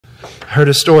I heard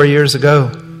a story years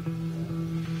ago.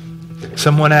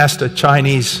 Someone asked a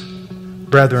Chinese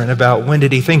brethren about when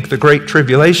did he think the Great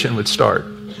Tribulation would start.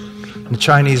 And the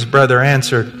Chinese brother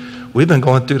answered, we've been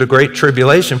going through the Great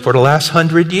Tribulation for the last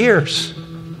 100 years.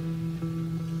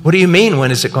 What do you mean,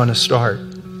 when is it going to start?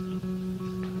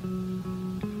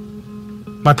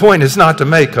 My point is not to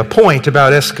make a point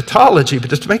about eschatology, but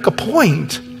to make a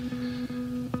point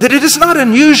that it is not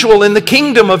unusual in the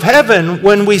kingdom of heaven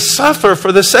when we suffer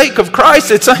for the sake of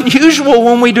Christ. It's unusual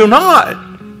when we do not.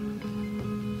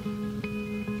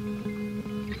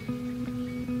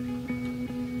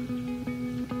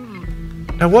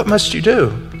 Now, what must you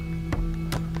do?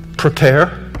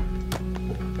 Prepare.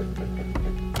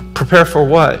 Prepare for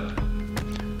what?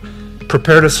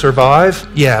 Prepare to survive?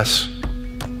 Yes.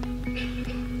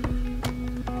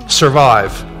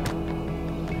 Survive.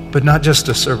 But not just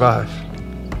to survive.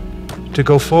 To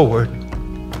go forward.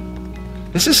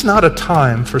 This is not a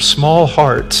time for small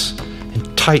hearts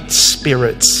and tight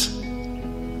spirits.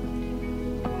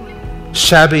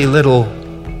 Shabby little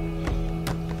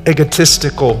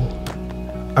egotistical,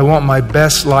 I want my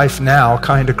best life now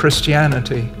kind of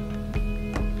Christianity.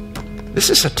 This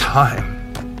is a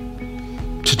time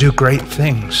to do great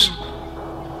things.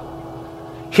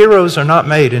 Heroes are not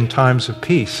made in times of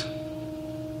peace.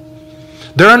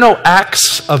 There are no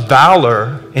acts of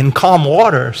valor in calm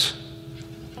waters.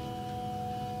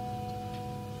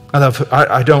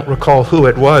 I don't recall who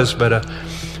it was, but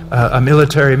a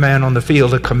military man on the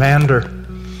field, a commander,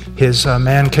 his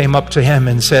man came up to him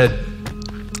and said,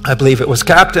 I believe it was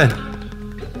Captain,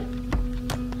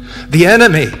 the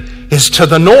enemy is to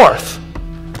the north.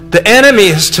 The enemy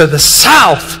is to the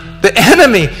south. The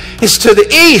enemy is to the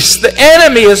east. The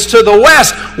enemy is to the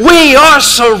west. We are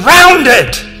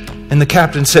surrounded. And the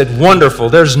captain said, wonderful,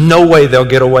 there's no way they'll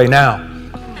get away now.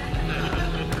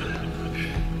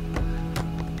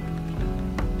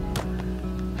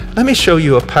 Let me show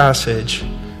you a passage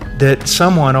that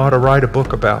someone ought to write a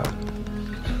book about.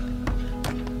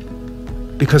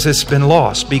 Because it's been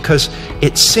lost. Because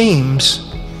it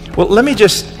seems, well, let me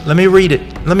read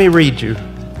it. Let me read you.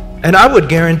 And I would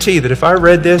guarantee that if I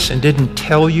read this and didn't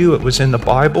tell you it was in the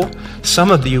Bible,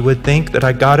 some of you would think that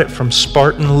I got it from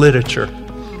Spartan literature.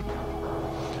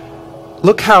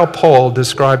 Look how Paul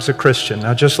describes a Christian.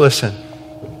 Now just listen.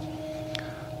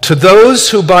 To those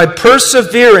who by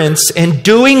perseverance in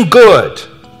doing good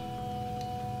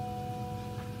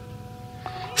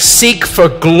seek for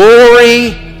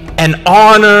glory and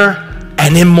honor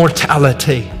and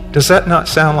immortality. Does that not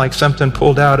sound like something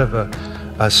pulled out of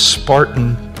a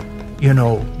Spartan,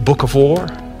 book of war?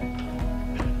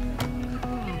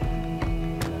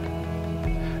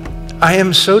 I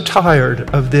am so tired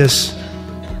of this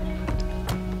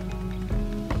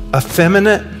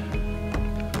effeminate,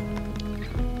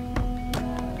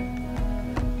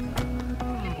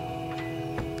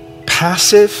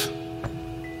 passive,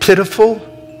 pitiful,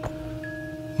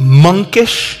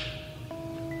 monkish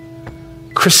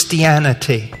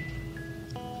Christianity.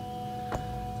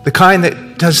 The kind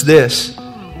that does this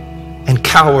and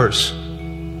cowers.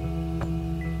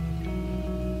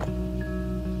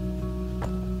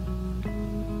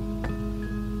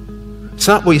 It's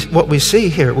not what we see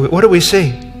here. What do we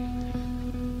see?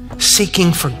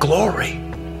 Seeking for glory.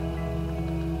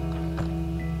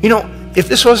 If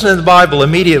this wasn't in the Bible,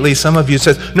 immediately some of you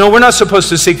said, no, we're not supposed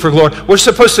to seek for glory. We're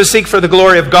supposed to seek for the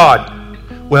glory of God.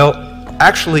 Well,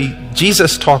 actually,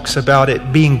 Jesus talks about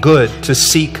it being good to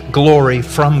seek glory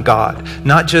from God.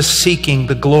 Not just seeking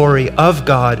the glory of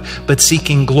God, but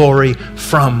seeking glory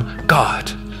from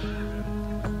God.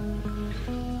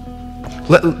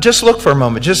 Just look for a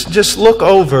moment. Just look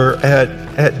over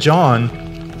at John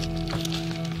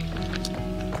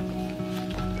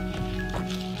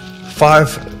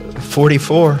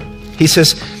 5:44. He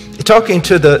says, talking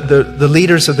to the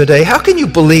leaders of the day, how can you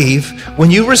believe when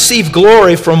you receive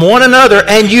glory from one another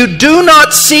and you do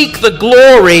not seek the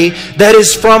glory that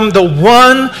is from the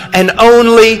one and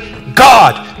only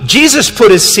God? Jesus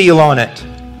put his seal on it.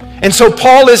 And so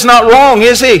Paul is not wrong,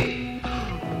 is he?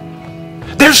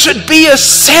 There should be a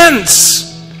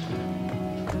sense,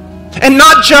 and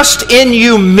not just in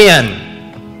you men,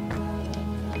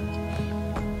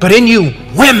 but in you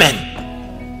women,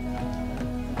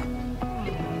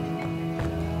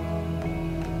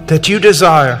 that you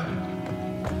desire.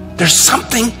 There's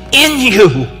something in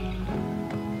you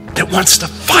that wants to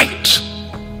fight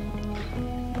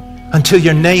until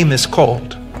your name is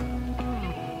called.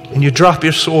 And you drop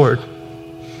your sword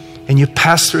and you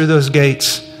pass through those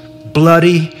gates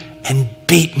bloody and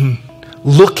beaten,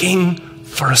 looking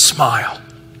for a smile.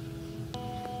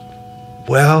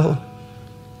 Well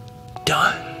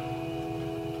done.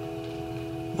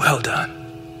 Well done.